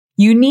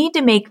You need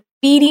to make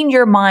feeding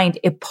your mind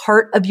a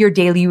part of your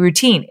daily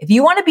routine. If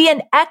you want to be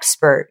an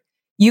expert,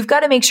 you've got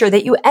to make sure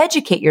that you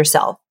educate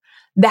yourself.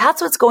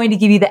 That's what's going to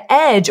give you the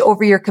edge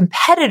over your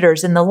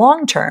competitors in the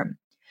long term.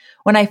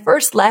 When I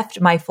first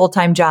left my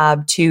full-time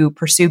job to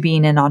pursue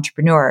being an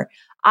entrepreneur,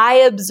 I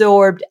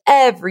absorbed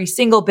every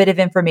single bit of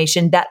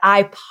information that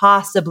I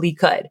possibly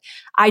could.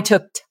 I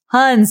took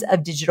tons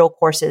of digital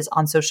courses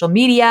on social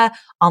media,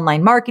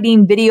 online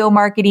marketing, video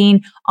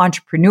marketing,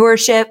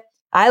 entrepreneurship.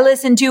 I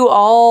listened to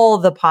all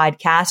the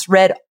podcasts,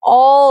 read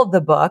all the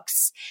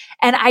books,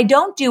 and I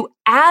don't do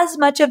as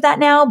much of that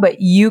now, but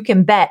you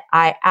can bet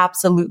I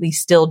absolutely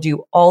still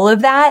do all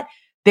of that,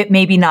 but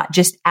maybe not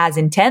just as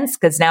intense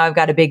because now I've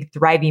got a big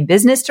thriving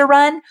business to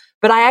run.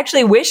 But I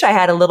actually wish I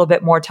had a little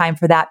bit more time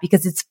for that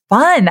because it's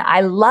fun.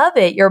 I love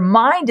it. Your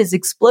mind is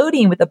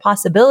exploding with the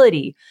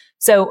possibility.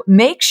 So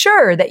make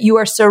sure that you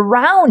are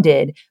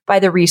surrounded by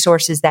the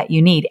resources that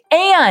you need.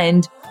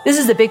 And this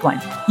is the big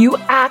one. You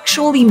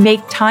actually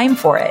make time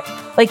for it.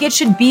 Like it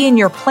should be in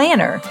your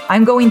planner.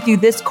 I'm going through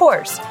this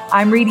course.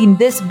 I'm reading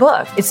this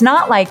book. It's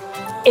not like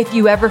if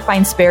you ever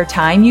find spare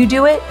time, you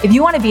do it. If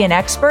you want to be an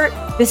expert,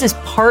 this is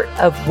part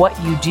of what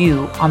you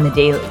do on the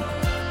daily.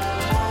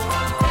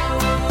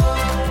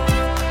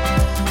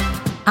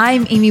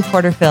 I'm Amy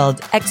Porterfield,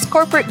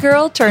 ex-corporate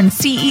girl turned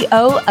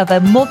CEO of a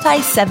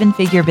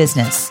multi-seven-figure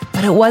business.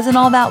 But it wasn't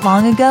all that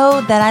long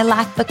ago that I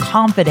lacked the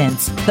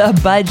confidence, the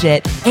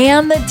budget,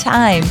 and the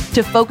time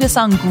to focus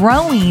on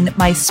growing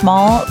my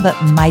small but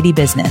mighty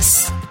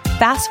business.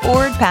 Fast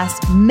forward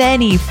past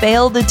many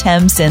failed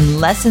attempts and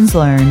lessons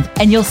learned,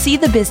 and you'll see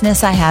the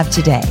business I have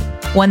today.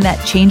 One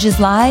that changes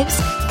lives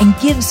and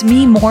gives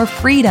me more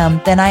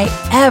freedom than I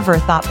ever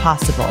thought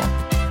possible.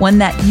 One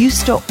that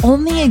used to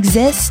only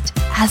exist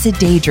as a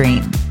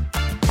daydream.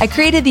 I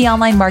created the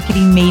Online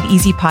Marketing Made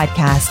Easy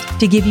podcast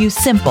to give you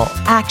simple,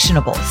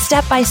 actionable,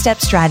 step-by-step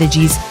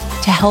strategies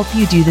to help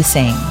you do the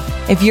same.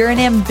 If you're an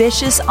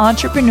ambitious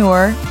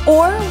entrepreneur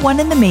or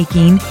one in the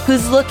making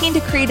who's looking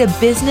to create a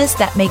business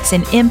that makes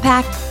an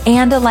impact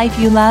and a life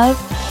you love,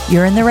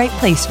 you're in the right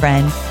place,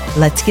 friend.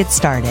 Let's get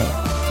started.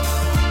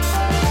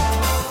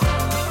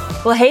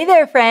 Well, hey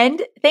there,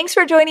 friend. Thanks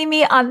for joining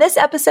me on this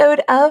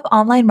episode of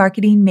Online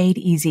Marketing Made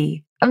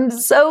Easy. I'm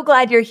so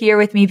glad you're here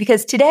with me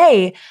because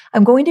today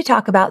I'm going to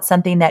talk about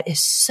something that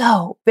is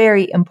so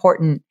very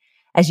important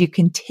as you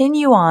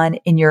continue on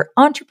in your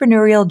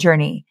entrepreneurial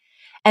journey.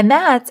 And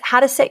that's how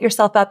to set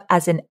yourself up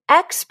as an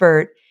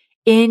expert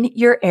in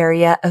your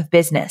area of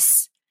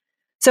business.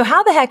 So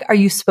how the heck are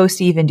you supposed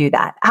to even do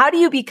that? How do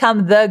you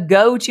become the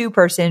go-to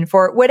person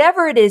for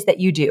whatever it is that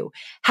you do?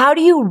 How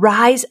do you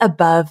rise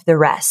above the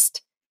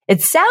rest?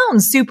 It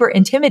sounds super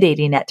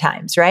intimidating at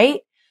times, right?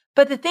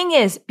 But the thing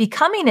is,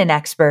 becoming an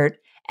expert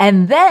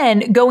and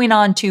then going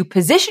on to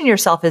position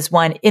yourself as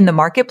one in the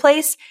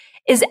marketplace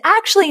is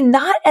actually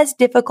not as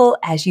difficult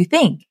as you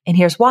think. And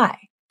here's why.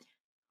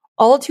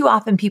 All too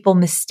often, people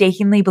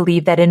mistakenly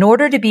believe that in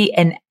order to be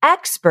an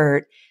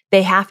expert,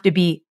 they have to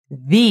be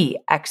the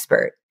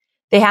expert.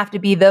 They have to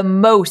be the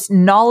most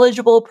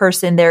knowledgeable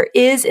person there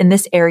is in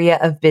this area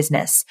of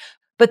business.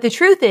 But the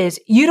truth is,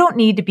 you don't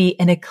need to be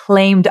an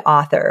acclaimed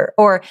author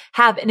or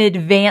have an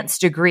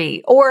advanced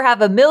degree or have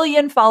 1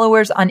 million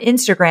followers on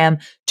Instagram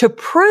to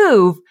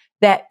prove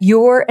that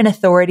you're an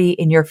authority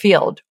in your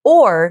field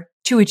or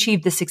to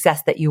achieve the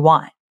success that you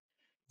want.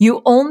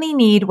 You only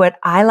need what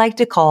I like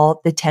to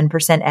call the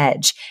 10%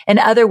 edge. In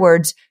other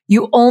words,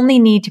 you only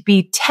need to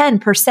be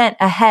 10%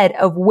 ahead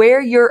of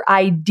where your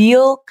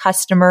ideal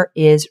customer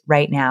is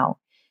right now.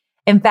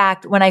 In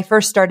fact, when I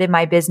first started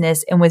my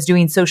business and was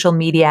doing social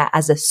media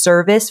as a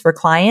service for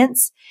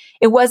clients,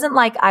 it wasn't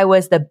like I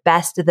was the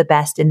best of the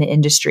best in the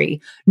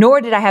industry, nor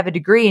did I have a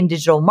degree in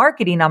digital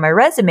marketing on my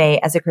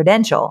resume as a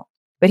credential.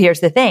 But here's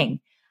the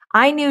thing.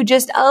 I knew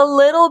just a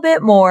little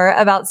bit more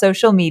about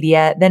social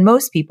media than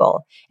most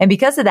people. And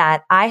because of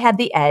that, I had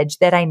the edge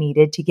that I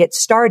needed to get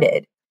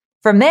started.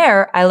 From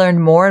there, I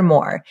learned more and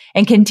more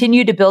and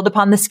continued to build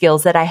upon the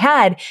skills that I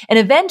had. And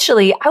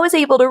eventually I was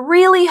able to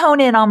really hone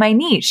in on my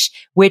niche,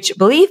 which,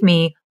 believe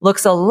me,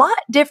 looks a lot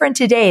different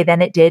today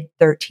than it did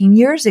 13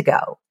 years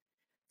ago.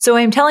 So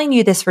I'm telling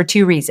you this for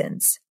 2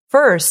 reasons.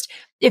 First,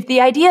 if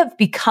the idea of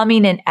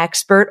becoming an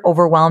expert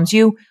overwhelms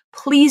you,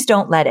 please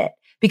don't let it,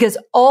 because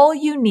all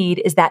you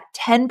need is that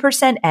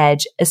 10%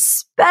 edge,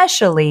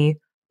 especially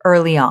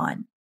early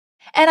on.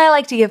 And I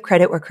like to give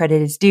credit where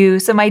credit is due.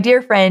 So my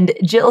dear friend,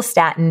 Jill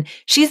Staton,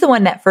 she's the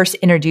one that first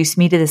introduced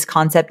me to this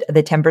concept of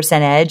the 10%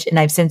 edge. And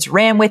I've since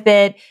ran with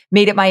it,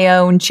 made it my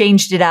own,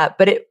 changed it up,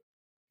 but it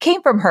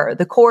came from her.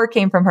 The core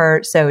came from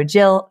her. So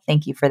Jill,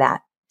 thank you for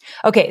that.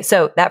 Okay.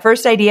 So that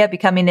first idea,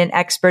 becoming an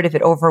expert, if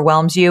it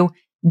overwhelms you,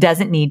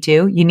 doesn't need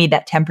to. You need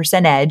that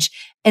 10% edge.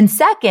 And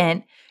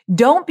second,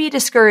 don't be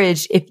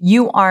discouraged if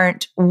you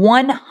aren't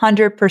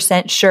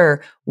 100%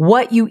 sure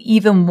what you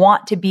even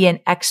want to be an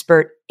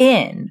expert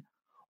in,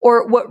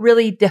 or what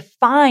really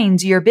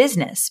defines your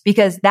business,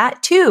 because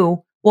that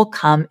too will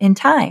come in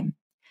time.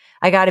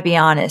 I got to be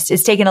honest,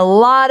 it's taken a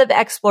lot of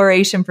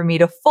exploration for me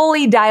to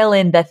fully dial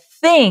in the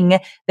thing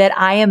that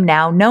I am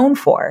now known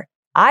for.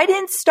 I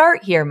didn't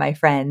start here, my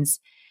friends.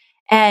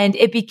 And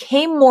it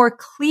became more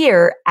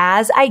clear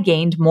as I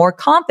gained more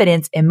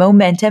confidence and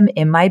momentum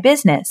in my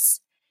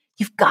business.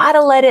 You've got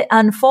to let it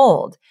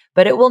unfold,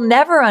 but it will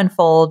never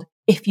unfold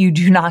if you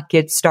do not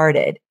get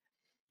started.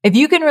 If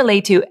you can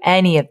relate to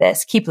any of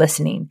this, keep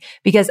listening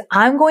because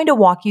I'm going to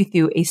walk you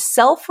through a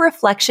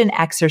self-reflection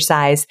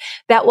exercise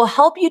that will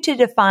help you to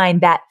define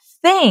that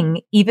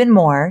thing even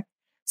more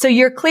so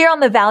you're clear on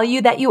the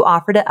value that you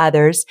offer to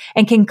others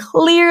and can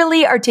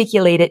clearly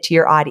articulate it to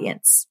your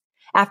audience.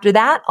 After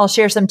that, I'll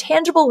share some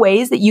tangible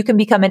ways that you can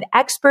become an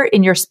expert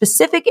in your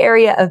specific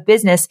area of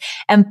business.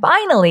 And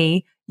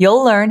finally,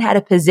 you'll learn how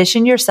to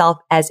position yourself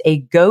as a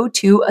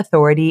go-to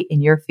authority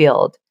in your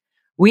field.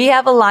 We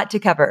have a lot to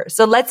cover.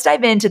 So let's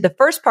dive into the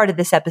first part of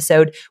this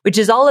episode, which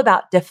is all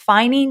about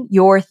defining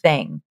your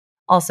thing,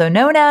 also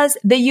known as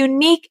the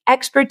unique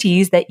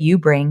expertise that you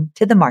bring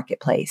to the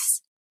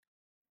marketplace.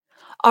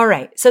 All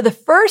right. So the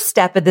first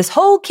step of this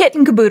whole kit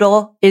and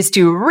caboodle is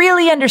to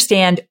really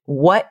understand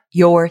what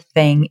your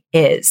thing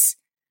is.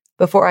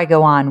 Before I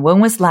go on,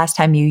 when was the last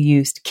time you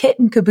used kit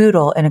and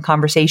caboodle in a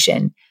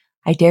conversation?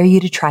 I dare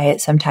you to try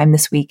it sometime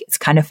this week. It's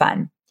kind of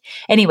fun.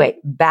 Anyway,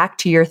 back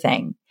to your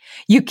thing.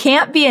 You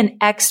can't be an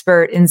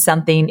expert in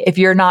something if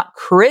you're not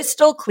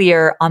crystal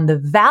clear on the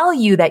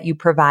value that you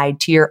provide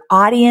to your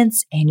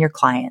audience and your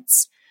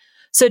clients.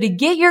 So to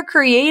get your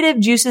creative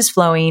juices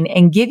flowing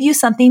and give you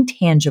something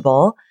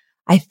tangible,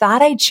 I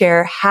thought I'd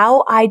share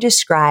how I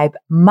describe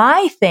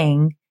my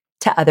thing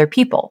to other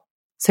people.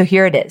 So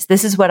here it is.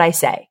 This is what I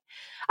say.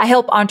 I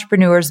help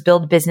entrepreneurs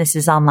build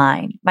businesses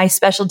online. My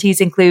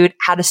specialties include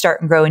how to start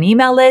and grow an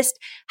email list,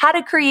 how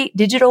to create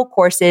digital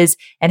courses,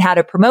 and how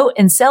to promote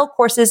and sell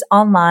courses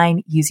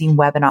online using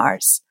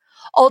webinars.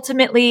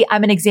 Ultimately,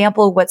 I'm an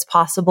example of what's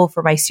possible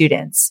for my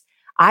students.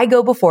 I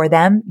go before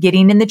them,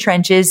 getting in the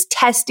trenches,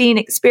 testing,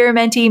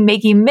 experimenting,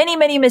 making many,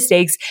 many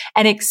mistakes,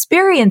 and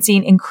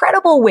experiencing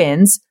incredible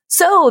wins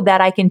so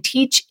that I can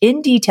teach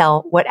in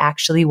detail what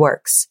actually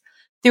works.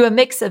 Through a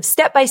mix of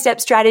step-by-step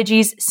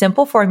strategies,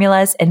 simple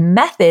formulas, and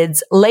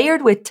methods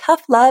layered with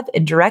tough love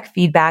and direct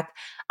feedback,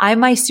 I'm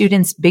my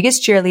students'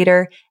 biggest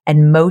cheerleader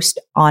and most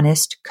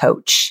honest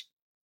coach.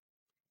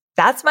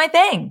 That's my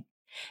thing.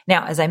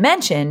 Now, as I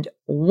mentioned,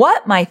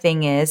 what my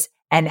thing is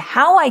and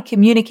how I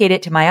communicate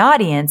it to my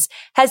audience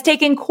has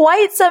taken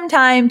quite some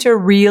time to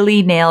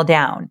really nail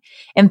down.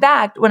 In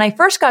fact, when I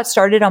first got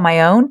started on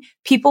my own,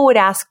 people would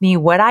ask me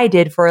what I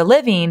did for a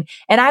living,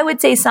 and I would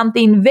say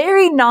something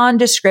very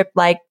nondescript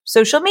like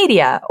social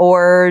media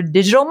or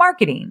digital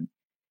marketing.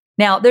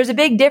 Now, there's a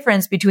big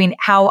difference between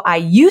how I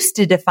used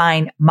to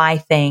define my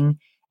thing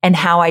and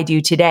how I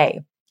do today.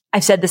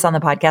 I've said this on the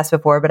podcast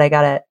before, but I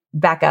gotta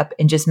back up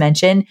and just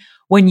mention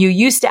when you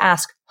used to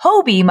ask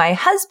Hobie, my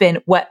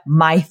husband, what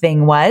my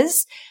thing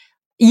was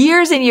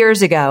years and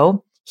years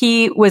ago,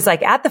 he was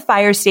like at the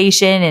fire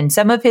station and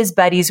some of his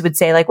buddies would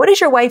say like, what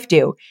does your wife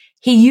do?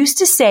 He used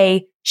to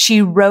say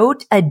she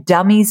wrote a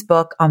dummies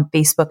book on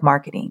Facebook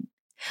marketing.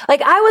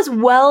 Like I was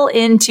well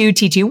into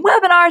teaching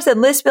webinars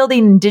and list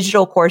building and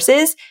digital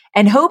courses.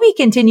 And Hobie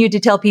continued to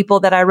tell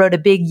people that I wrote a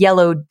big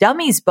yellow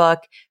dummies book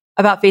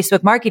about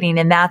Facebook marketing.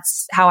 And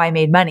that's how I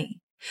made money.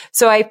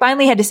 So I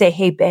finally had to say,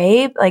 hey,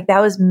 babe, like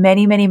that was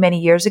many, many, many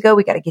years ago.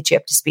 We got to get you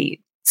up to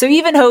speed. So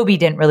even Hobie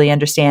didn't really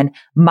understand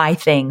my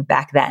thing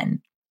back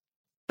then.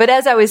 But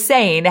as I was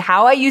saying,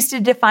 how I used to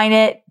define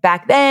it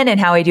back then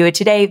and how I do it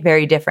today,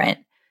 very different.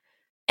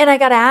 And I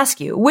got to ask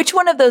you, which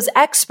one of those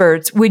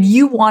experts would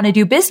you want to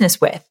do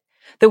business with?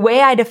 The way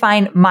I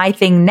define my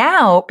thing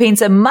now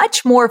paints a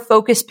much more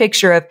focused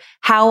picture of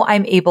how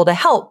I'm able to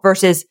help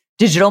versus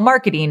digital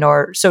marketing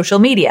or social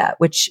media,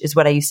 which is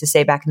what I used to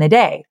say back in the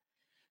day.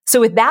 So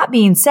with that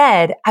being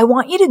said, I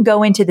want you to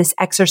go into this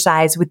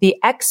exercise with the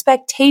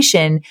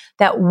expectation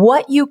that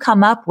what you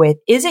come up with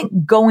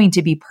isn't going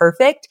to be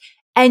perfect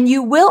and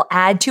you will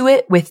add to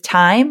it with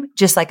time,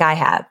 just like I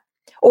have,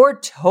 or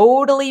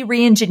totally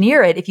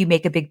re-engineer it if you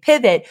make a big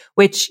pivot,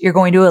 which you're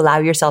going to allow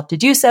yourself to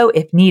do so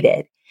if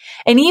needed.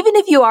 And even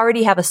if you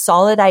already have a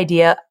solid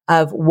idea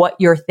of what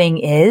your thing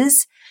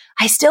is,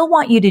 I still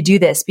want you to do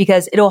this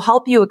because it'll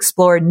help you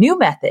explore new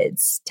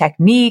methods,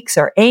 techniques,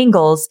 or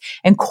angles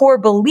and core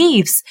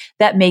beliefs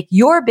that make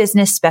your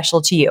business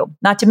special to you.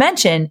 Not to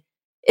mention,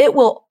 it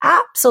will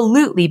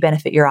absolutely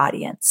benefit your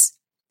audience.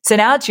 So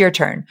now it's your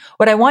turn.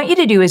 What I want you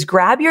to do is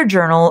grab your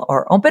journal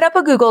or open up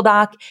a Google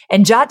Doc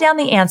and jot down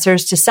the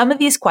answers to some of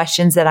these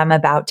questions that I'm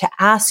about to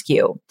ask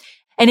you.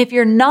 And if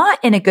you're not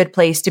in a good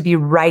place to be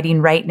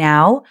writing right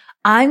now,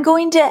 I'm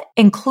going to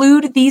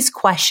include these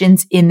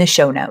questions in the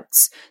show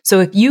notes. So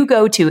if you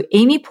go to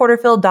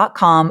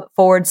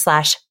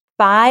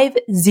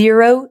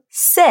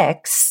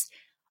amyporterfield.com/506,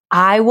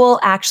 I will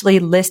actually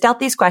list out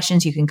these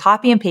questions. You can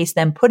copy and paste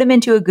them, put them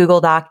into a Google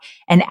Doc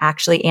and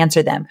actually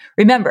answer them.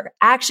 Remember,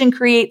 action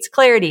creates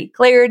clarity.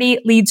 Clarity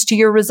leads to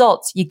your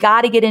results. You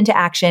got to get into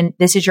action.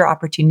 This is your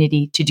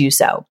opportunity to do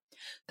so.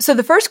 So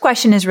the first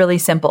question is really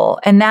simple,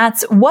 and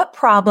that's what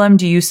problem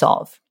do you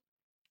solve?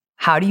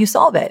 How do you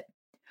solve it?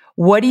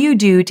 What do you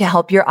do to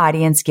help your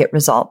audience get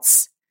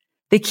results?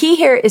 The key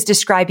here is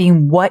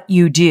describing what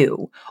you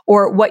do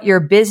or what your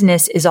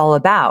business is all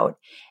about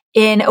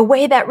in a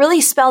way that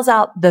really spells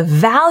out the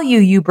value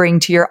you bring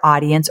to your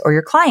audience or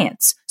your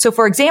clients. So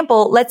for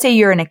example, let's say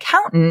you're an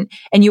accountant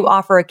and you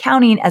offer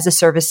accounting as a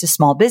service to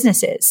small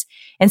businesses.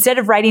 Instead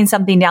of writing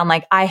something down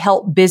like, I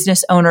help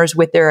business owners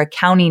with their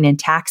accounting and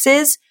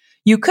taxes,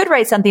 you could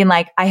write something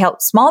like, I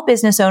help small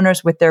business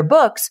owners with their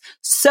books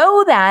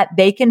so that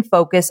they can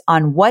focus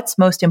on what's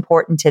most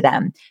important to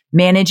them,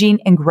 managing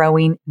and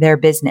growing their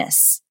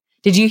business.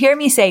 Did you hear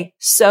me say,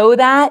 so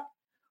that?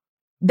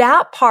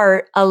 That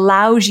part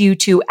allows you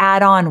to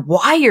add on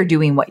why you're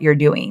doing what you're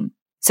doing.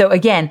 So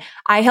again,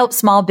 I help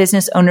small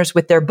business owners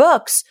with their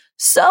books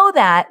so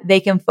that they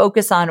can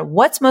focus on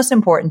what's most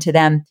important to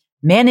them,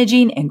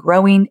 managing and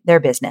growing their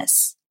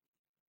business.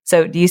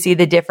 So do you see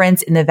the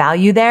difference in the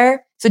value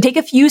there? So take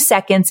a few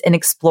seconds and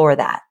explore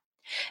that.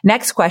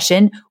 Next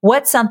question,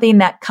 what's something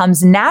that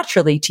comes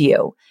naturally to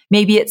you?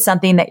 Maybe it's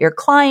something that your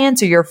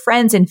clients or your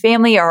friends and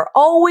family are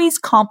always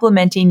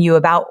complimenting you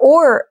about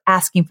or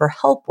asking for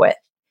help with.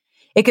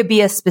 It could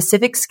be a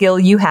specific skill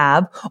you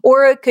have,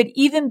 or it could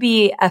even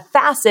be a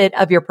facet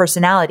of your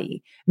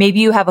personality.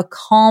 Maybe you have a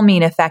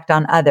calming effect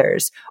on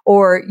others,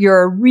 or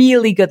you're a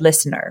really good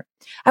listener.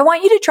 I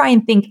want you to try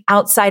and think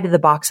outside of the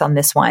box on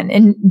this one,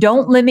 and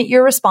don't limit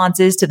your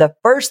responses to the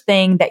first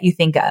thing that you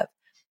think of.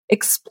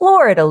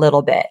 Explore it a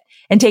little bit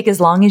and take as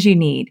long as you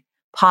need.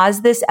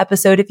 Pause this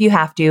episode if you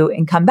have to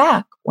and come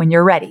back when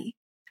you're ready.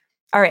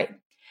 All right.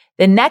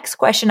 The next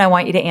question I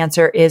want you to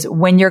answer is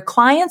when your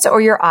clients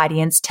or your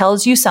audience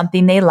tells you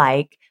something they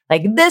like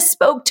this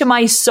spoke to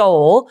my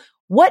soul,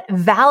 what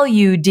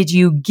value did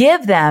you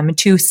give them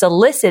to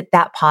solicit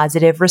that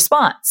positive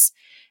response?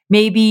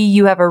 Maybe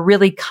you have a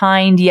really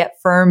kind yet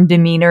firm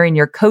demeanor in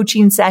your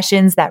coaching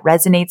sessions that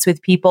resonates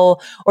with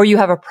people, or you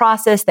have a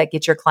process that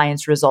gets your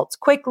clients results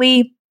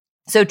quickly.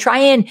 So try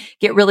and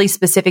get really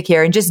specific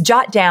here and just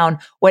jot down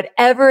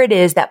whatever it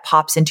is that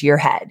pops into your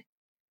head.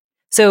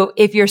 So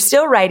if you're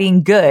still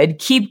writing, good,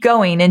 keep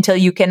going until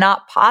you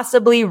cannot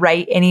possibly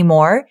write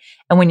anymore.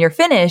 And when you're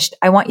finished,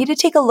 I want you to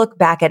take a look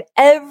back at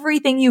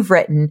everything you've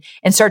written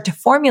and start to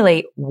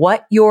formulate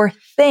what your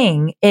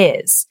thing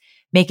is.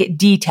 Make it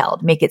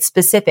detailed, make it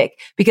specific,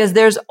 because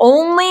there's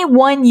only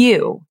one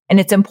you, and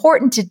it's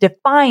important to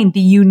define the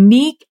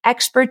unique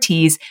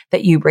expertise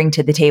that you bring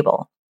to the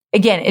table.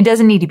 Again, it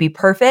doesn't need to be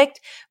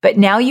perfect, but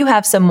now you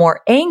have some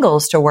more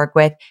angles to work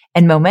with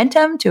and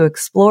momentum to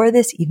explore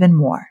this even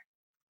more.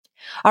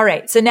 All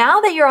right. So now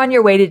that you're on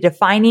your way to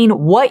defining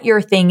what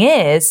your thing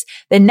is,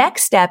 the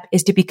next step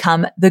is to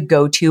become the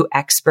go-to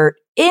expert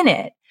in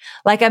it.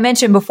 Like I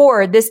mentioned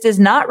before, this does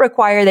not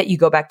require that you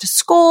go back to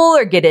school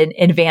or get an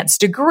advanced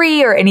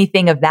degree or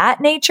anything of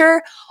that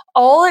nature.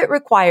 All it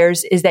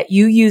requires is that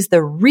you use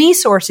the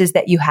resources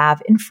that you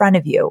have in front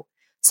of you.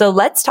 So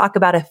let's talk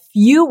about a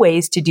few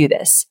ways to do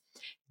this.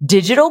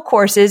 Digital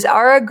courses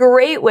are a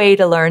great way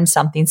to learn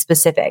something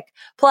specific.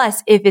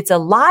 Plus, if it's a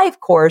live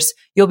course,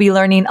 you'll be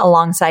learning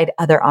alongside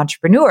other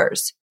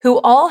entrepreneurs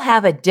who all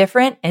have a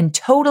different and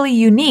totally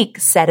unique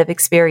set of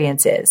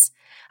experiences.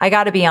 I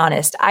gotta be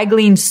honest, I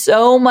glean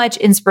so much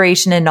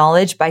inspiration and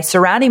knowledge by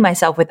surrounding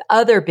myself with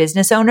other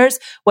business owners,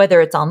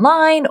 whether it's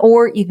online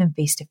or even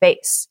face to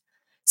face.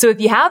 So if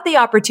you have the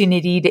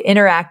opportunity to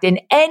interact in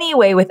any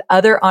way with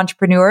other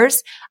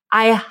entrepreneurs,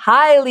 I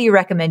highly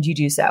recommend you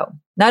do so.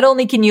 Not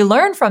only can you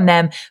learn from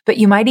them, but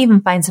you might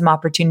even find some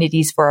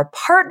opportunities for a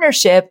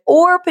partnership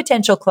or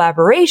potential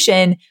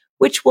collaboration,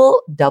 which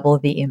will double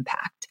the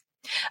impact.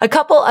 A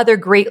couple other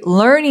great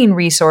learning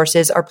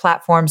resources are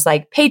platforms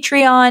like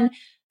Patreon,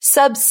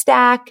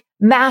 Substack,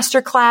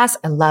 Masterclass,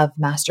 I love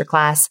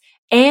Masterclass,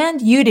 and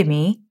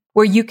Udemy,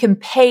 where you can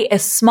pay a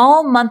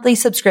small monthly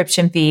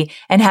subscription fee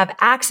and have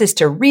access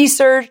to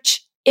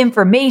research,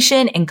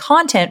 information, and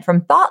content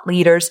from thought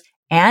leaders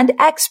and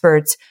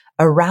experts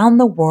around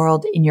the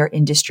world in your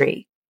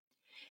industry.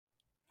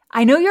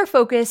 I know you're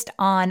focused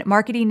on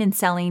marketing and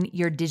selling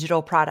your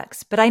digital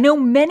products, but I know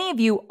many of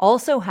you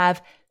also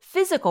have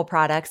physical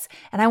products,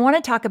 and I want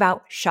to talk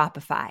about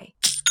Shopify.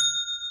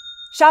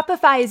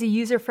 Shopify is a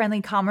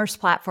user-friendly commerce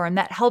platform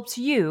that helps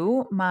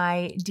you,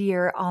 my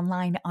dear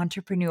online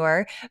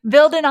entrepreneur,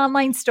 build an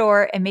online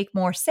store and make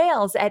more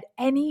sales at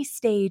any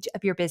stage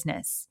of your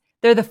business.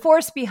 They're the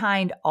force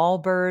behind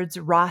Allbirds,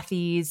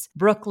 Rothy's,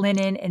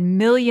 Brooklinen, and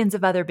millions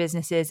of other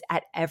businesses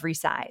at every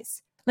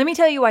size. Let me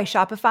tell you why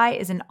Shopify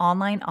is an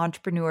online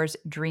entrepreneur's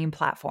dream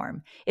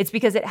platform. It's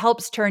because it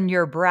helps turn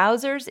your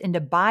browsers into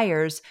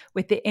buyers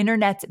with the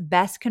internet's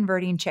best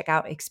converting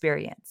checkout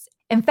experience.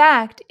 In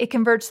fact, it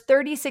converts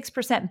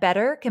 36%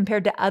 better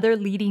compared to other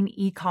leading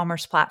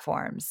e-commerce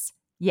platforms.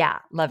 Yeah,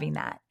 loving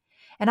that.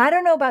 And I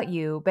don't know about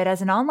you, but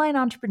as an online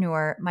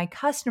entrepreneur, my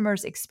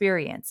customers'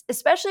 experience,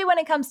 especially when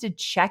it comes to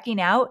checking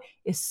out,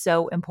 is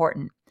so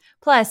important.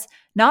 Plus,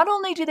 not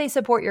only do they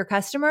support your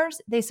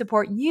customers, they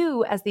support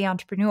you as the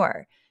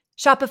entrepreneur.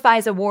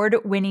 Shopify's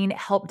award-winning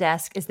help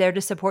desk is there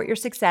to support your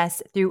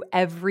success through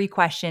every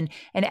question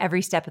and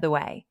every step of the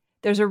way.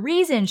 There's a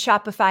reason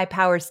Shopify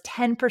powers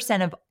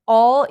 10% of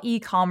all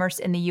e-commerce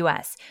in the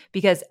US,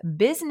 because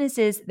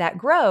businesses that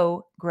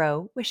grow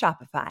with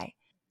Shopify.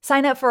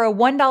 Sign up for a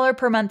 $1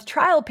 per month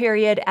trial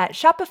period at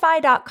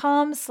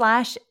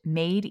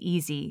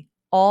shopify.com/madeeasy,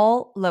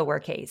 all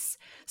lowercase.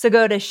 So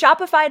go to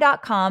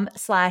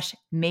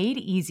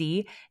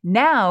shopify.com/madeeasy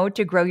now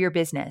to grow your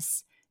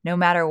business, no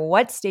matter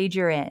what stage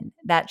you're in.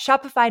 That's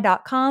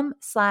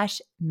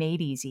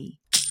shopify.com/madeeasy.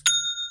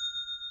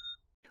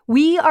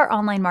 We are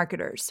online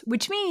marketers,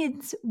 which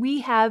means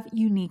we have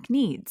unique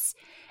needs.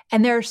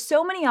 And there are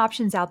so many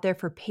options out there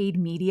for paid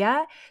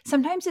media.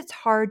 Sometimes it's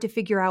hard to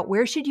figure out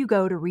where should you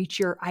go to reach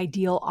your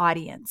ideal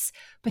audience.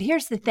 But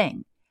here's the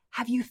thing.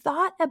 Have you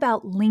thought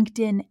about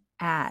LinkedIn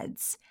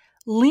ads?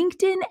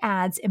 LinkedIn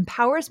ads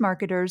empowers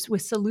marketers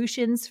with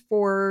solutions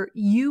for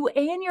you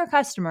and your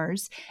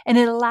customers, and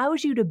it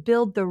allows you to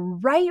build the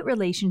right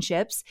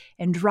relationships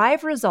and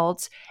drive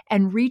results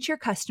and reach your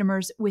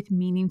customers with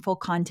meaningful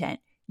content.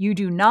 You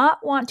do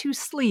not want to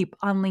sleep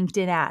on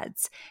LinkedIn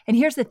ads. And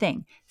here's the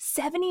thing,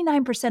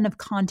 79% of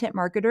content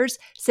marketers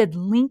said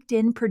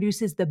LinkedIn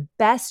produces the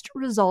best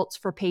results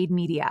for paid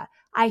media.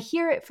 I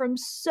hear it from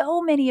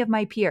so many of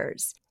my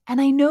peers.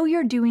 And I know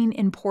you're doing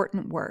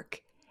important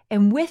work.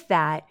 And with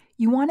that,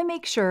 you want to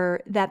make sure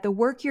that the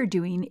work you're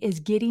doing is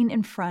getting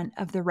in front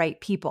of the right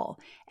people.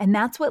 And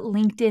that's what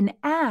LinkedIn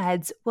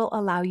ads will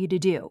allow you to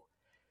do.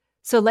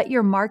 So let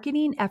your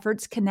marketing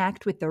efforts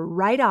connect with the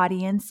right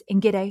audience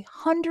and get a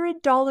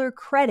 $100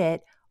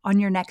 credit on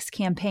your next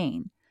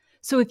campaign.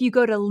 So if you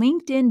go to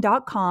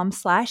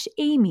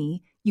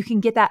linkedin.com/Amy, you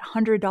can get that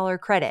 $100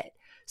 credit.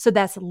 So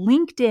that's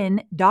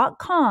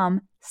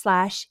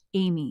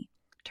linkedin.com/Amy.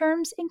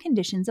 Terms and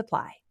conditions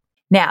apply.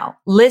 Now,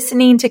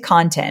 listening to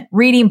content,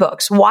 reading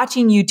books,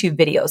 watching YouTube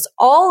videos,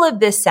 all of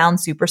this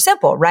sounds super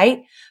simple,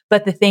 right?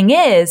 But the thing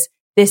is,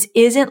 this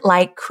isn't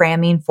like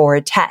cramming for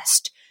a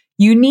test.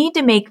 You need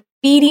to make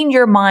feeding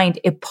your mind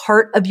a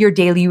part of your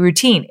daily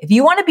routine. If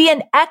you want to be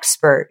an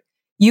expert,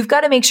 you've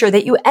got to make sure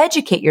that you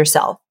educate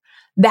yourself.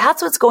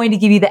 That's what's going to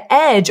give you the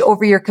edge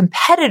over your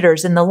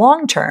competitors in the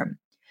long term.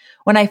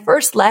 When I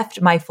first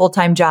left my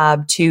full-time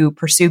job to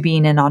pursue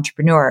being an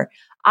entrepreneur,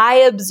 I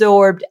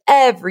absorbed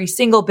every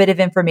single bit of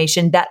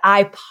information that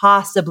I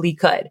possibly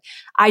could.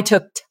 I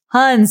took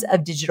tons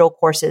of digital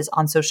courses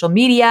on social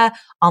media,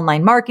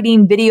 online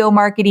marketing, video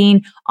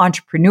marketing,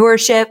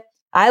 entrepreneurship.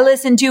 I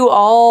listened to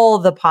all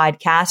the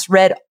podcasts,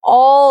 read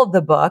all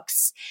the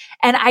books,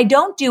 and I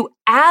don't do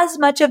as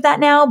much of that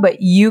now,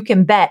 but you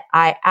can bet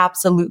I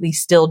absolutely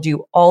still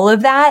do all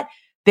of that,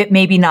 but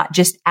maybe not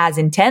just as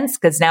intense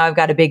because now I've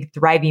got a big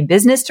thriving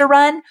business to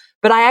run.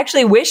 But I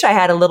actually wish I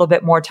had a little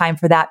bit more time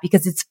for that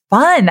because it's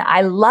fun.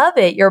 I love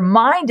it. Your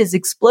mind is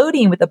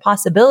exploding with the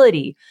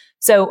possibility.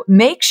 So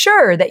make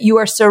sure that you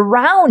are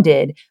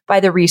surrounded by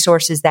the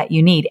resources that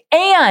you need.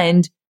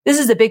 And this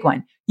is a big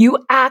one. You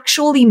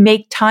actually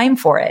make time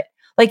for it.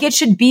 Like it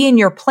should be in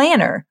your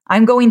planner.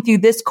 I'm going through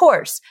this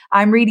course.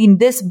 I'm reading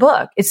this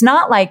book. It's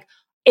not like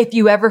if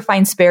you ever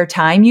find spare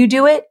time, you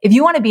do it. If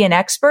you want to be an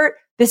expert,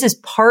 this is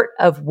part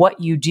of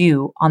what you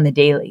do on the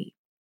daily.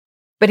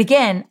 But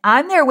again,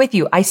 I'm there with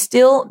you. I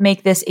still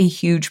make this a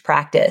huge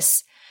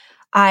practice.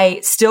 I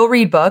still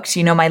read books.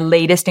 You know, my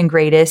latest and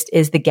greatest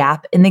is The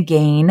Gap and the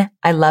Gain.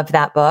 I love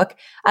that book.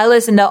 I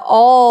listen to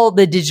all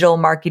the digital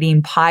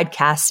marketing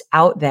podcasts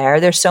out there.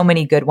 There's so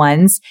many good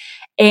ones.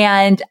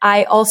 And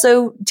I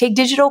also take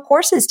digital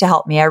courses to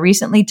help me. I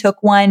recently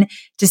took one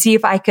to see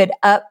if I could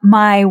up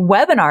my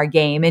webinar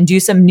game and do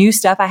some new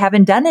stuff I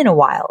haven't done in a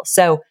while.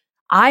 So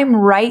I'm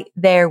right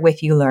there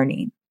with you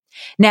learning.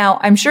 Now,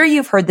 I'm sure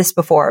you've heard this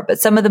before, but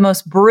some of the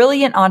most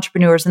brilliant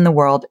entrepreneurs in the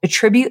world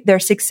attribute their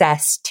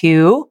success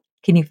to,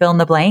 can you fill in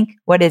the blank?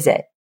 What is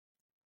it?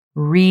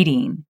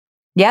 Reading.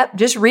 Yep,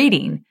 just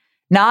reading.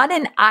 Not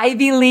an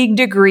Ivy League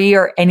degree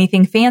or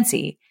anything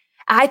fancy.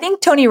 I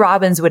think Tony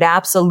Robbins would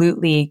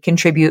absolutely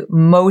contribute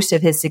most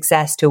of his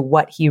success to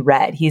what he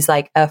read. He's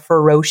like a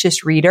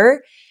ferocious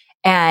reader,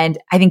 and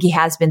I think he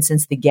has been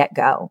since the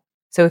get-go.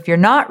 So if you're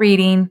not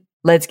reading,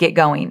 let's get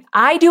going.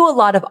 I do a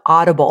lot of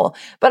Audible,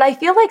 but I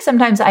feel like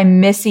sometimes I'm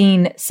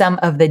missing some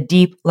of the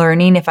deep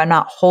learning if I'm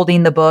not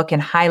holding the book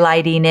and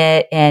highlighting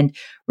it and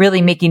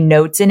really making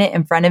notes in it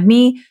in front of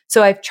me.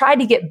 So I've tried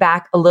to get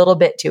back a little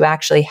bit to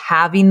actually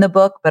having the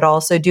book, but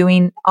also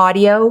doing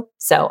audio.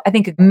 So I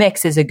think a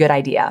mix is a good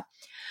idea.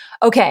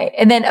 Okay.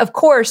 And then of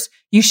course,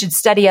 you should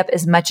study up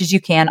as much as you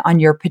can on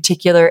your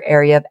particular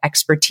area of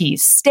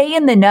expertise. Stay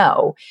in the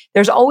know.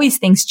 There's always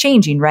things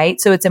changing,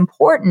 right? So it's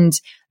important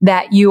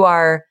that you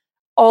are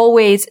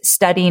always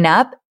studying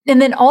up. And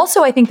then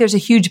also, I think there's a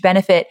huge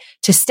benefit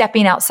to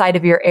stepping outside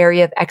of your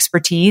area of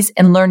expertise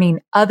and learning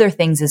other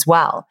things as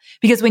well.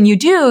 Because when you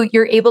do,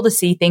 you're able to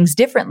see things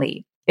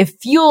differently. It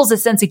fuels a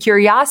sense of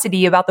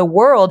curiosity about the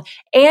world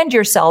and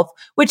yourself,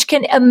 which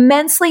can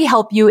immensely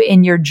help you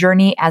in your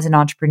journey as an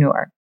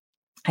entrepreneur.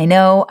 I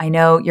know,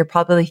 you're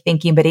probably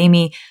thinking, but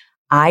Amy,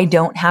 I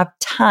don't have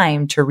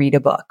time to read a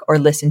book or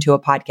listen to a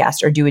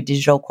podcast or do a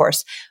digital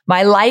course.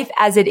 My life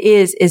as it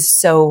is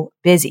so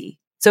busy.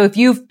 So if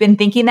you've been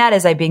thinking that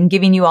as I've been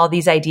giving you all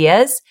these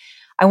ideas,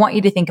 I want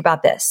you to think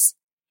about this.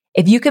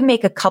 If you can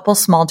make a couple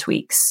small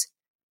tweaks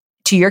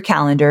to your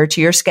calendar,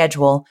 to your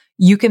schedule,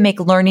 you can make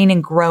learning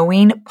and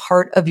growing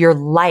part of your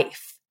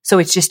life. So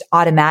it's just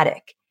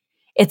automatic.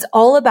 It's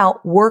all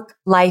about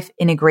work-life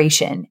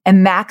integration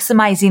and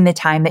maximizing the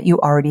time that you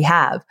already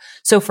have.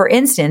 So for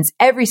instance,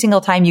 every single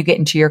time you get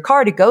into your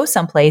car to go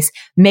someplace,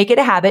 make it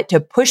a habit to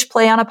push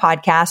play on a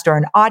podcast or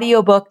an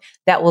audiobook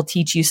that will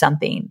teach you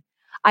something.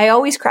 I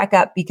always crack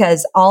up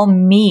because I'll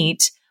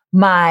meet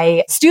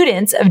my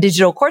students of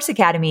Digital Course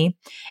Academy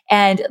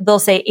and they'll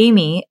say,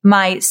 Amy,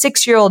 my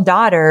 6-year-old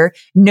daughter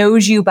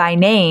knows you by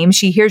name.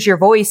 She hears your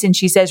voice and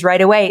she says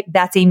right away,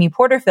 that's Amy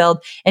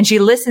Porterfield. And she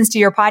listens to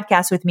your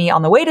podcast with me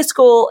on the way to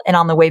school and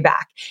on the way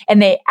back.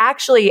 And I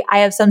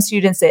have some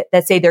students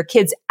that say their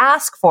kids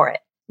ask for it.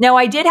 Now,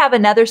 I did have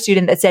another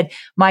student that said,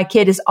 my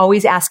kid is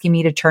always asking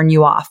me to turn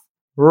you off.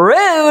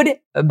 Rude,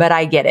 but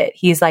I get it.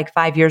 He's like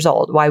 5 years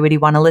old. Why would he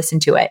want to listen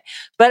to it?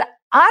 But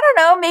I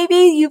don't know,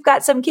 maybe you've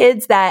got some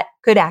kids that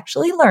could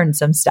actually learn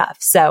some stuff.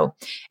 So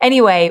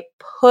anyway,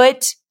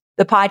 put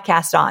the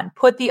podcast on,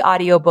 put the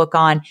audiobook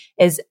on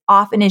as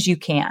often as you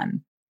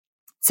can.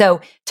 So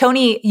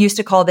Tony used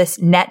to call this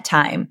net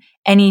time,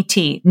 NET,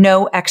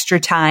 no extra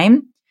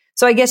time.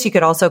 So I guess you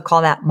could also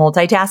call that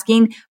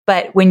multitasking.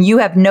 But when you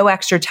have no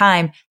extra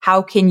time,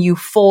 how can you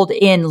fold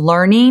in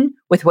learning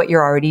with what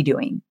you're already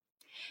doing?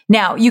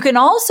 Now, you can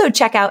also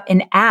check out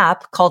an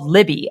app called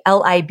Libby,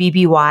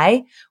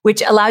 Libby,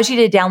 which allows you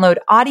to download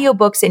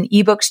audiobooks and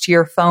ebooks to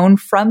your phone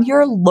from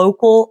your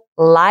local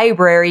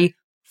library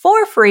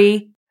for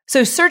free.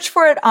 So search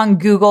for it on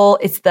Google.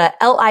 It's the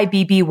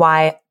Libby,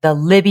 the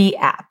Libby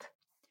app.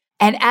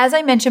 And as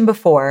I mentioned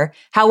before,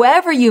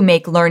 however you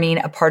make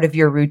learning a part of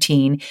your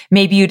routine,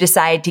 maybe you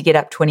decide to get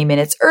up 20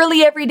 minutes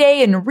early every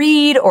day and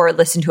read or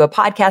listen to a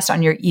podcast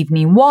on your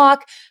evening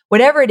walk,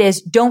 whatever it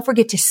is, don't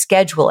forget to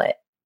schedule it.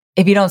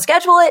 If you don't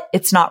schedule it,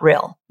 it's not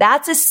real.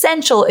 That's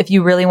essential if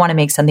you really want to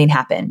make something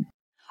happen.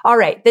 All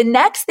right. The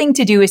next thing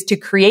to do is to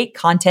create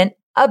content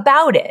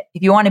about it.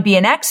 If you want to be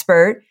an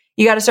expert,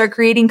 you got to start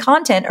creating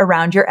content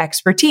around your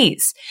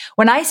expertise.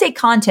 When I say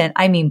content,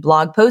 I mean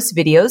blog posts,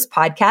 videos,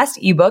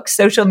 podcasts, ebooks,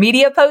 social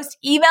media posts,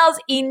 emails,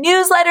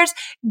 e-newsletters,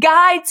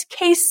 guides,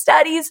 case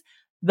studies.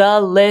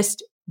 The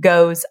list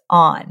goes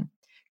on.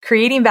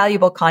 Creating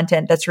valuable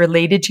content that's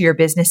related to your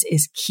business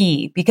is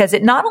key because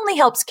it not only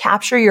helps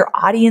capture your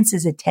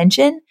audience's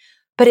attention,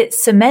 but it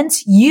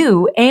cements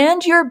you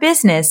and your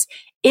business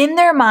in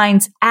their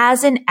minds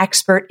as an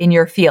expert in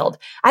your field.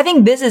 I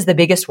think this is the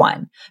biggest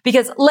one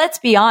because let's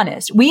be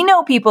honest, we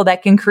know people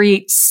that can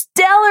create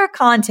stellar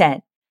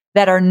content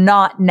that are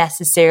not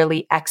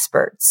necessarily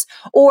experts.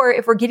 Or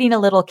if we're getting a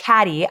little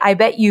catty, I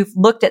bet you've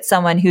looked at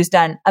someone who's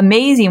done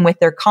amazing with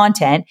their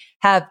content,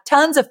 have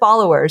tons of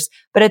followers,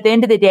 but at the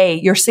end of the day,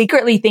 you're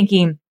secretly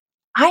thinking,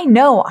 I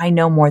know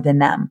more than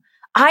them.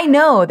 I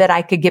know that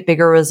I could get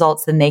bigger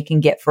results than they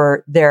can get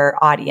for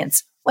their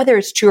audience. Whether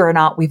it's true or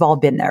not, we've all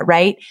been there,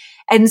 right?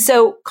 And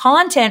so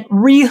content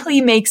really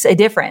makes a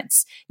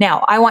difference.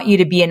 Now, I want you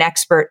to be an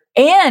expert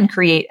and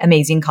create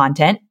amazing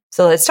content.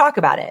 So let's talk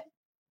about it.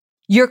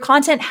 Your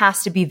content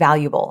has to be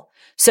valuable.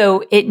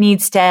 So it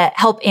needs to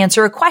help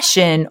answer a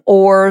question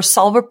or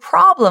solve a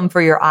problem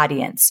for your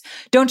audience.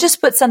 Don't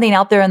just put something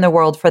out there in the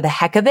world for the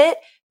heck of it.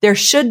 There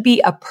should be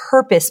a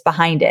purpose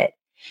behind it.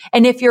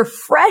 And if you're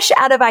fresh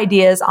out of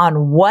ideas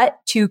on what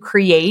to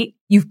create,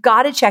 you've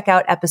got to check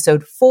out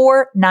episode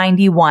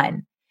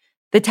 491.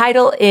 The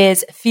title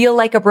is Feel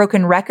Like a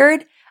Broken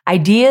Record,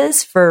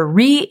 Ideas for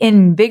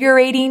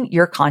Reinvigorating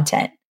Your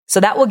Content. So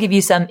that will give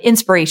you some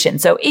inspiration.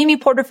 So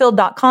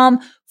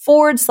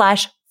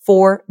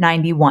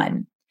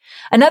amyporterfield.com/491.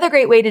 Another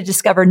great way to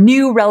discover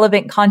new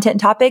relevant content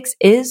topics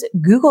is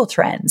Google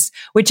Trends,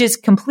 which is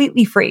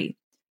completely free.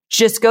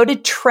 Just go to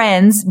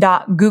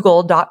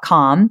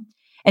trends.google.com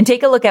and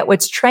take a look at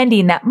what's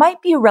trending that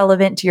might be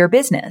relevant to your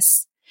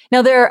business.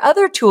 Now, there are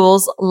other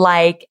tools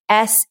like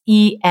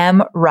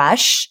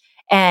SEMrush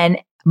and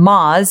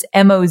Moz,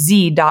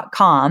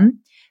 Moz.com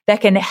that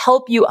can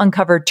help you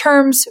uncover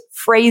terms,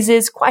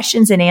 phrases,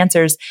 questions, and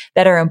answers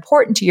that are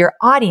important to your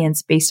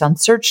audience based on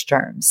search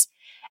terms.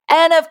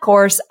 And of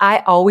course,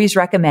 I always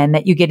recommend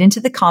that you get into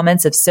the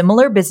comments of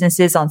similar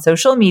businesses on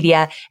social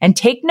media and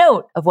take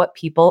note of what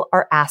people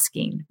are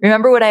asking.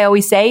 Remember what I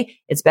always say?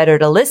 It's better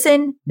to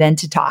listen than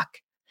to talk.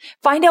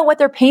 Find out what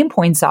their pain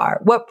points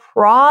are. What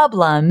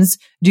problems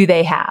do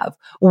they have?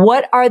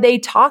 What are they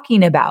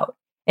talking about?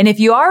 And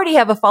if you already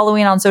have a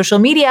following on social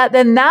media,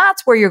 then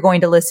that's where you're going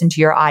to listen to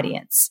your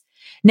audience.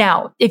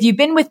 Now, if you've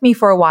been with me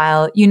for a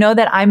while, you know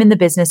that I'm in the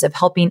business of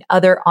helping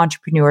other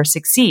entrepreneurs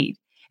succeed.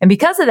 And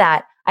because of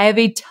that, I have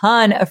a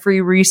ton of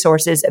free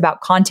resources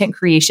about content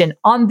creation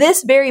on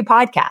this very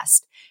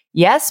podcast.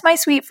 Yes, my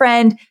sweet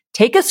friend,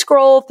 take a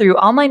scroll through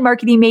Online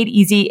Marketing Made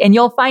Easy and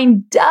you'll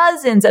find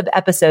dozens of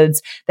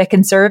episodes that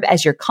can serve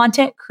as your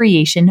content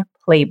creation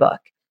playbook.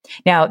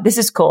 Now, this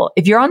is cool.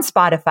 If you're on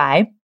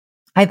Spotify,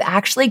 I've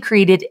actually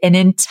created an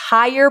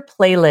entire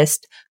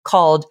playlist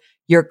called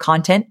Your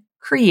Content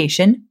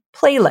Creation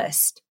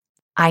playlist.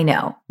 I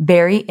know,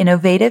 very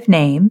innovative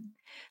name.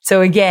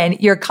 So again,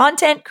 your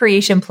content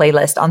creation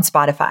playlist on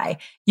Spotify.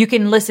 You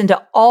can listen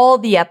to all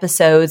the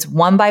episodes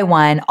one by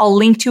one. I'll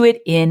link to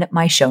it in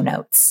my show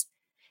notes.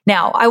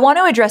 Now, I want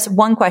to address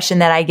one question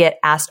that I get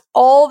asked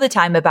all the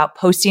time about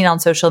posting on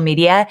social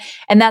media,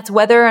 and that's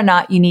whether or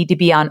not you need to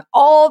be on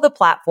all the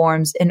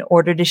platforms in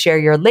order to share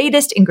your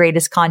latest and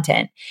greatest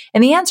content.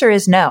 And the answer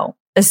is no,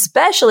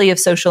 especially if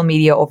social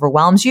media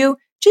overwhelms you.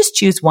 Just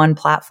choose one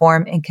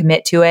platform and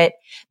commit to it.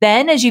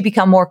 Then as you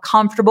become more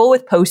comfortable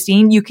with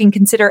posting, you can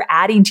consider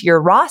adding to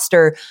your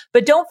roster,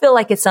 but don't feel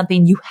like it's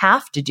something you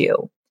have to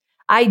do.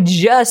 I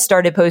just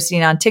started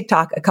posting on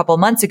TikTok a couple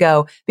months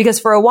ago because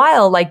for a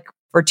while, like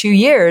for 2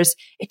 years,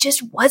 it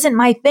just wasn't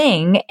my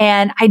thing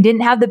and I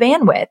didn't have the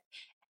bandwidth.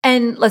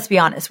 And let's be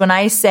honest, when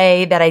I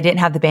say that I didn't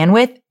have the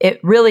bandwidth,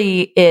 it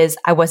really is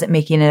I wasn't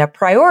making it a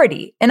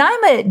priority. And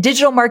I'm a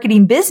digital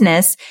marketing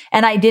business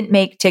and I didn't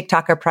make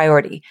TikTok a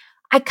priority.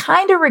 I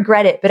kind of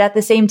regret it, but at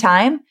the same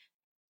time,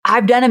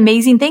 I've done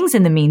amazing things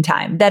in the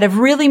meantime that have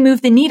really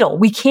moved the needle.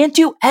 We can't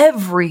do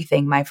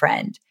everything, my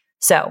friend.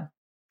 So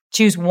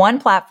choose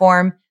one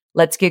platform.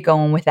 Let's get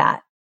going with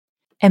that.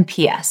 And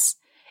P.S.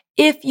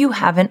 if you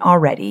haven't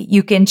already,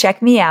 you can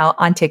check me out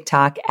on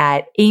TikTok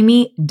at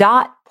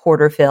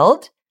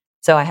amy.porterfield.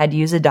 So I had to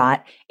use a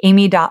dot,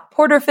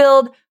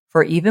 amy.porterfield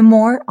for even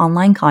more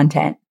online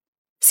content.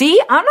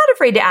 See, I'm not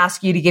afraid to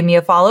ask you to give me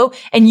a follow,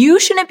 and you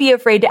shouldn't be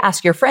afraid to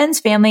ask your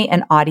friends, family,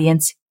 and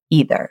audience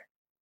either.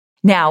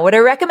 Now, what I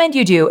recommend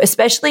you do,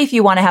 especially if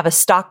you want to have a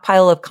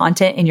stockpile of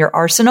content in your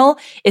arsenal,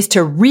 is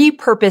to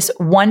repurpose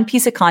one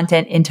piece of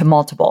content into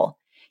multiple.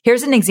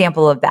 Here's an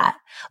example of that.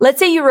 Let's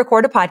say you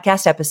record a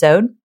podcast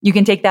episode. You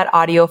can take that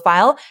audio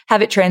file,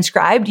 have it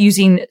transcribed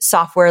using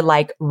software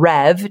like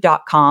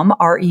rev.com,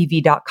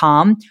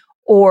 rev.com,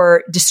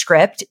 or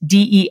Descript,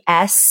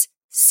 Descript.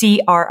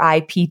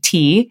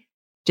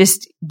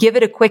 Just give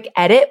it a quick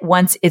edit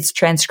once it's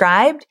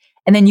transcribed,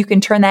 and then you can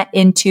turn that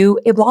into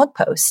a blog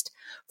post.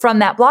 From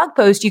that blog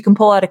post, you can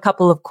pull out a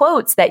couple of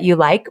quotes that you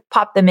like,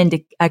 pop them into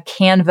a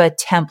Canva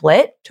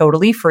template,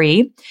 totally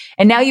free.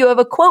 And now you have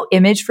a quote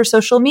image for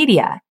social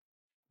media.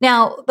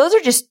 Now, those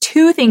are just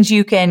 2 things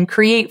you can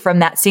create from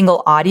that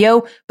single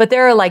audio, but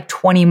there are like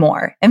 20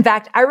 more. In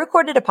fact, I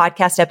recorded a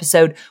podcast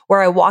episode where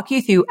I walk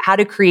you through how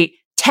to create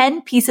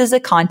 10 pieces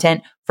of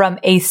content from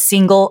a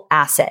single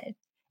asset.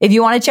 If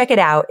you want to check it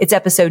out, it's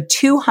episode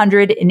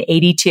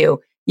 282.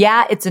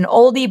 Yeah, it's an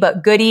oldie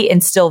but goodie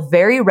and still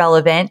very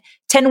relevant.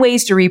 10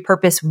 ways to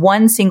repurpose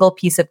one single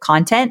piece of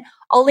content.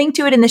 I'll link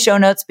to it in the show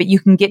notes, but you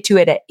can get to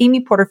it at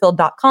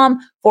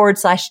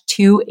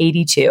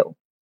amyporterfield.com/282.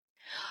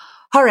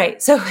 All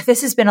right. So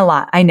this has been a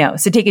lot. I know.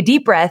 So take a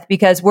deep breath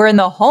because we're in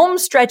the home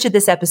stretch of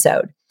this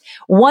episode.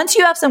 Once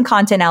you have some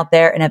content out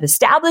there and have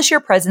established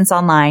your presence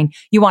online,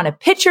 you want to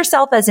pitch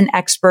yourself as an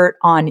expert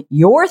on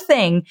your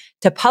thing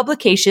to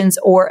publications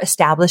or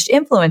established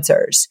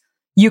influencers.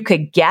 You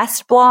could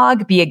guest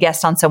blog, be a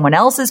guest on someone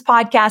else's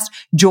podcast,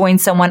 join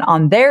someone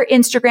on their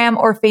Instagram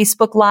or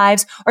Facebook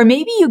lives, or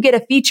maybe you get a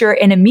feature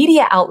in a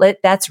media outlet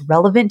that's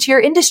relevant to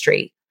your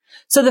industry.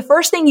 So the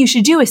first thing you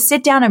should do is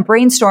sit down and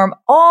brainstorm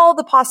all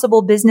the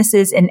possible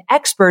businesses and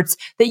experts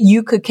that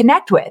you could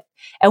connect with.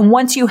 And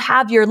once you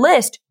have your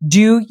list,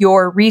 do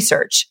your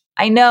research.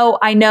 I know,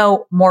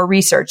 more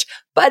research,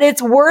 but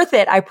it's worth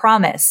it, I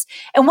promise.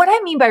 And what I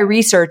mean by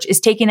research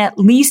is taking at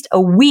least a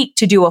week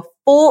to do a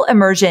full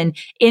immersion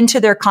into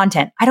their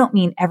content. I don't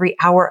mean every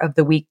hour of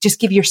the week.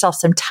 Just give yourself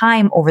some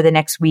time over the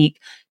next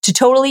week to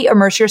totally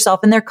immerse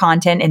yourself in their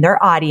content, in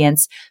their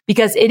audience,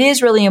 because it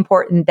is really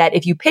important that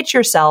if you pitch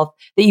yourself,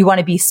 that you want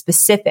to be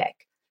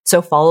specific.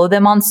 So follow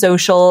them on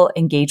social,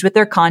 engage with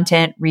their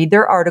content, read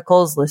their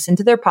articles, listen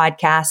to their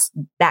podcasts,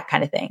 that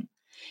kind of thing.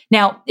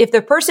 Now, if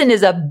the person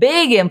is a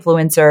big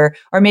influencer,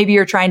 or maybe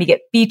you're trying to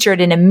get featured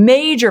in a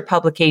major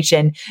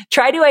publication,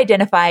 try to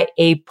identify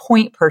a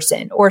point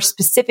person or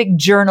specific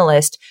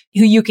journalist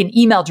who you can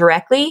email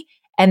directly,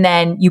 and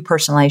then you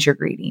personalize your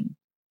greeting.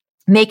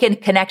 Make a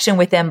connection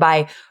with them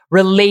by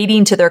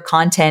relating to their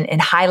content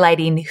and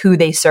highlighting who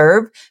they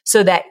serve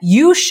so that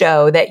you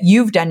show that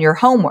you've done your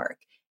homework.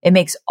 It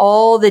makes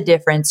all the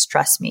difference,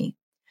 trust me.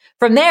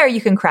 From there,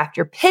 you can craft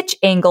your pitch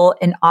angle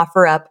and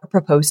offer up a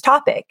proposed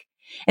topic.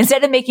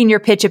 Instead of making your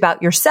pitch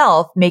about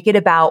yourself, make it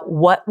about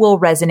what will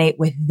resonate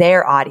with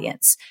their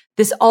audience.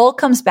 This all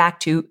comes back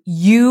to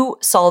you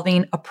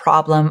solving a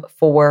problem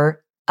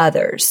for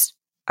others.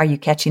 Are you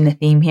catching the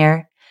theme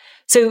here?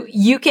 So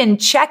you can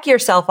check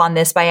yourself on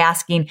this by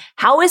asking,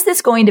 how is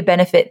this going to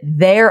benefit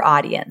their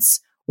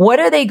audience? What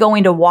are they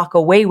going to walk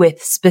away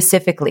with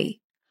specifically?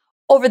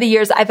 Over the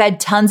years, I've had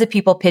tons of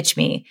people pitch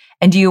me.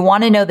 And do you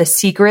want to know the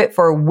secret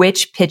for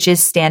which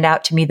pitches stand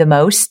out to me the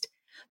most?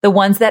 The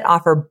ones that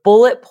offer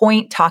bullet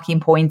point talking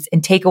points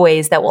and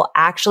takeaways that will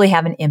actually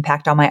have an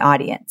impact on my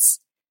audience.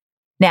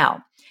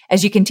 Now,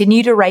 as you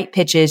continue to write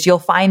pitches, you'll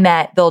find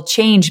that they'll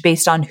change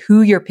based on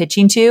who you're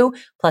pitching to,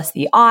 plus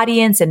the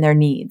audience and their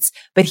needs.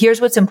 But here's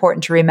what's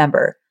important to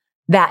remember.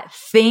 That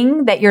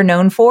thing that you're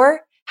known for,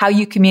 how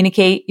you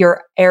communicate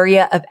your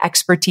area of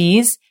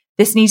expertise,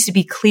 This needs to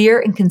be clear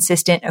and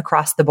consistent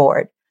across the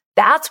board.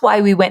 That's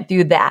why we went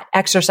through that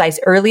exercise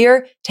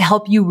earlier to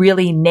help you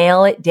really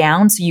nail it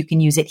down so you can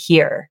use it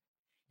here.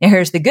 Now,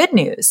 here's the good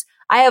news.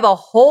 I have a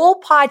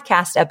whole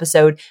podcast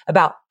episode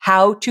about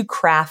how to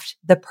craft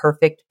the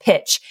perfect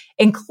pitch,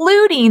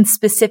 including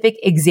specific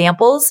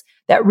examples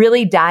that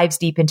really dives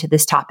deep into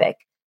this topic.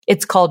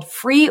 It's called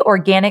Free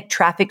Organic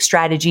Traffic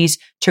Strategies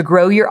to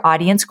Grow Your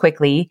Audience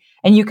Quickly.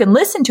 And you can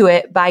listen to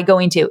it by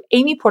going to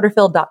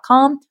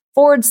amyporterfield.com/352.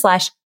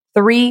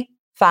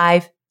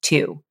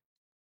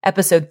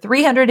 Episode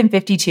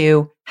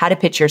 352, How to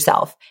Pitch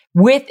Yourself,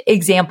 with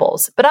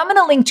examples. But I'm going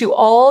to link to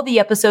all the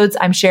episodes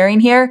I'm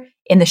sharing here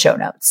in the show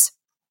notes.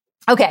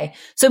 Okay,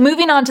 so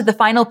moving on to the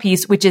final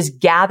piece, which is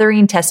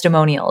gathering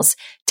testimonials.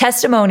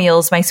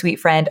 Testimonials, my sweet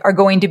friend, are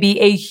going to be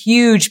a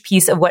huge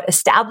piece of what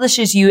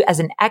establishes you as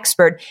an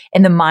expert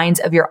in the minds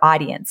of your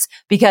audience,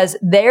 because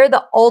they're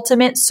the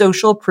ultimate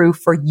social proof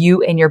for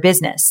you and your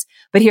business.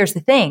 But here's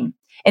the thing.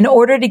 In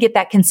order to get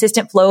that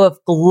consistent flow of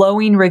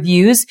glowing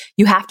reviews,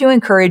 you have to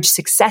encourage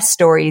success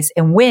stories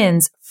and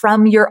wins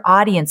from your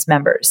audience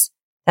members.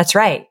 That's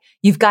right.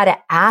 You've got to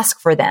ask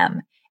for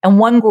them. And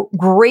one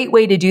great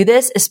way to do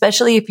this,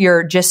 especially if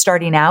you're just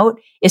starting out,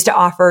 is to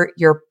offer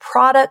your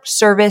product,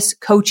 service,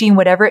 coaching,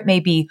 whatever it may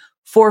be,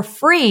 for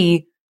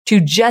free to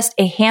just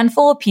a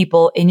handful of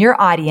people in your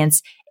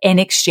audience in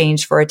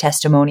exchange for a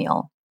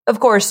testimonial. Of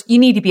course, you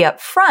need to be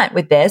upfront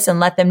with this and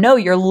let them know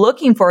you're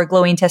looking for a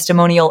glowing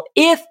testimonial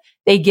if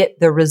they get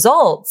the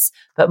results,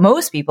 but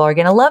most people are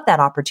going to love that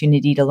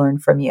opportunity to learn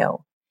from you.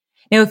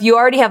 Now, if you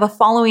already have a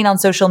following on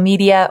social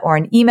media or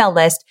an email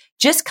list,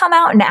 just come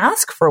out and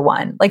ask for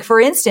one. Like, for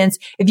instance,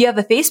 if you have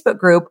a Facebook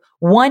group,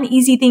 one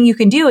easy thing you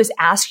can do is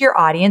ask your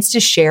audience to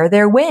share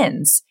their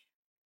wins.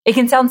 It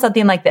can sound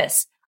something like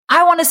this.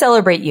 I want to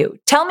celebrate you.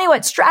 Tell me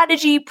what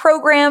strategy,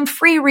 program,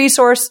 free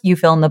resource, you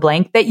fill in the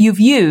blank, that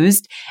you've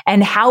used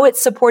and how it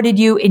supported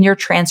you in your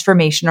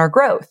transformation or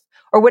growth,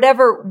 or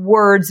whatever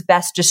words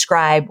best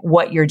describe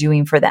what you're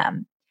doing for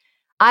them.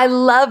 I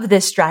love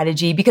this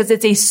strategy because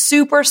it's a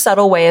super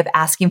subtle way of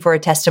asking for a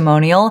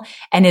testimonial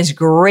and is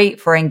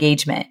great for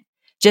engagement.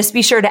 Just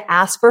be sure to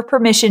ask for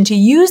permission to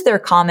use their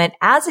comment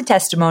as a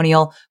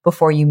testimonial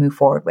before you move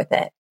forward with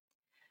it.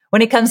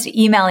 When it comes to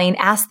emailing,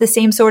 ask the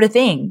same sort of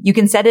thing. You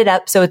can set it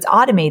up so it's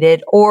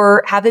automated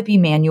or have it be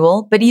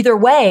manual. But either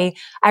way,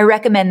 I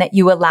recommend that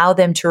you allow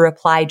them to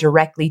reply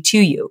directly to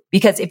you,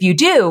 because if you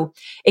do,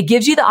 it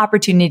gives you the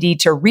opportunity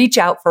to reach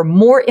out for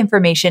more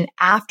information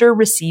after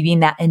receiving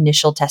that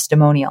initial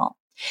testimonial.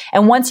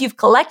 And once you've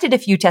collected a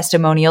few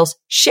testimonials,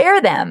 share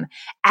them,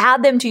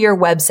 add them to your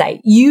website,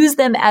 use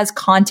them as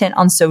content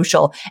on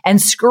social, and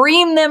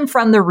scream them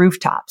from the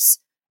rooftops.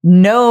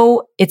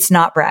 No, it's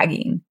not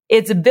bragging.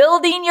 It's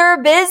building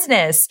your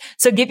business.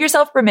 So give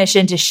yourself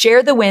permission to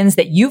share the wins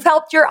that you've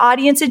helped your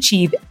audience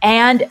achieve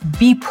and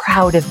be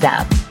proud of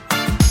them.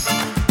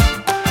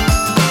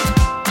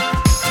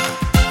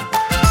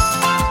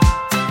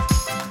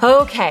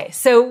 Okay,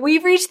 so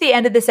we've reached the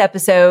end of this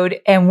episode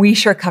and we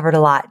sure covered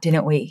a lot,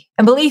 didn't we?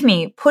 And believe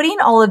me,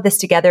 putting all of this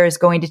together is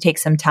going to take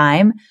some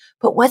time,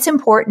 but what's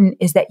important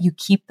is that you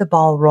keep the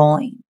ball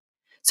rolling.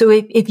 So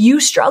if you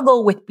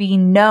struggle with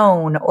being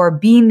known or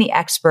being the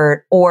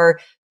expert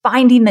or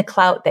finding the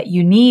clout that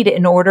you need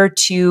in order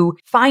to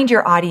find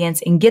your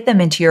audience and get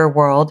them into your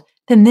world,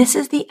 then this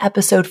is the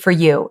episode for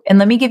you. And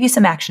let me give you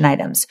some action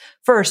items.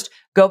 First,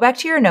 go back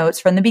to your notes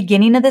from the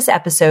beginning of this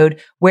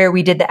episode where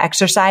we did the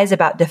exercise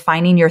about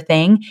defining your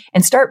thing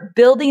and start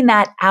building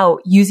that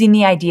out using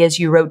the ideas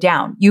you wrote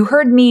down. You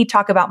heard me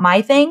talk about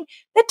my thing.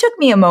 That took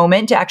me a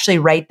moment to actually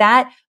write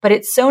that, but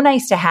it's so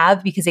nice to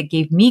have because it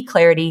gave me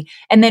clarity.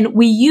 And then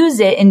we use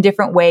it in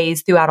different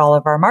ways throughout all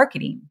of our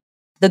marketing.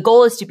 The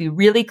goal is to be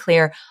really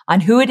clear on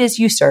who it is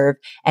you serve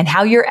and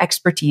how your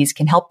expertise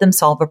can help them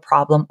solve a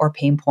problem or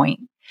pain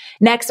point.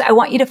 Next, I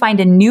want you to find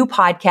a new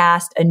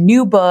podcast, a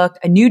new book,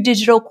 a new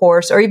digital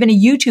course, or even a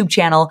YouTube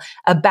channel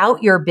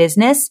about your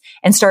business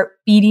and start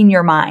feeding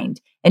your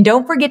mind. And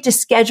don't forget to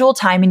schedule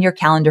time in your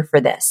calendar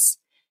for this.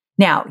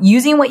 Now,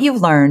 using what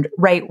you've learned,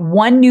 write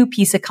one new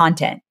piece of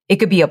content. It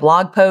could be a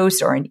blog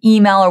post or an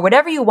email or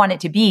whatever you want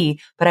it to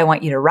be, but I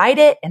want you to write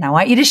it and I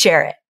want you to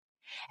share it.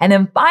 And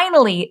then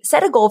finally,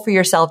 set a goal for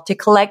yourself to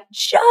collect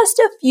just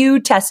a few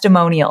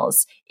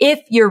testimonials if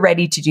you're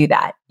ready to do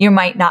that. You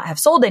might not have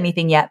sold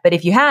anything yet, but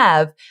if you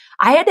have,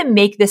 I had to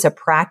make this a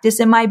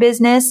practice in my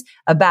business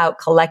about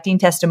collecting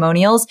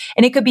testimonials.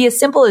 And it could be as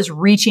simple as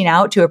reaching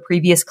out to a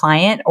previous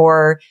client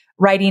or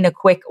writing a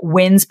quick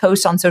wins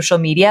post on social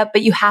media,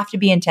 but you have to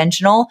be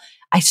intentional.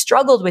 I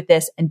struggled with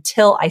this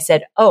until I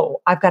said, oh,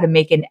 I've got to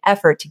make an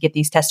effort to get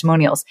these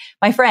testimonials.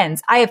 My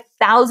friends, I have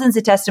thousands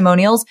of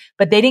testimonials,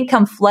 but they didn't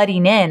come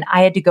flooding in.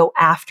 I had to go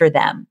after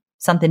them.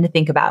 Something to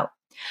think about.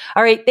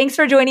 All right. Thanks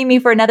for joining me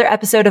for another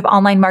episode of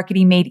Online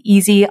Marketing Made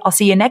Easy. I'll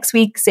see you next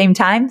week. Same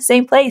time,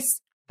 same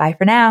place. Bye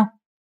for now.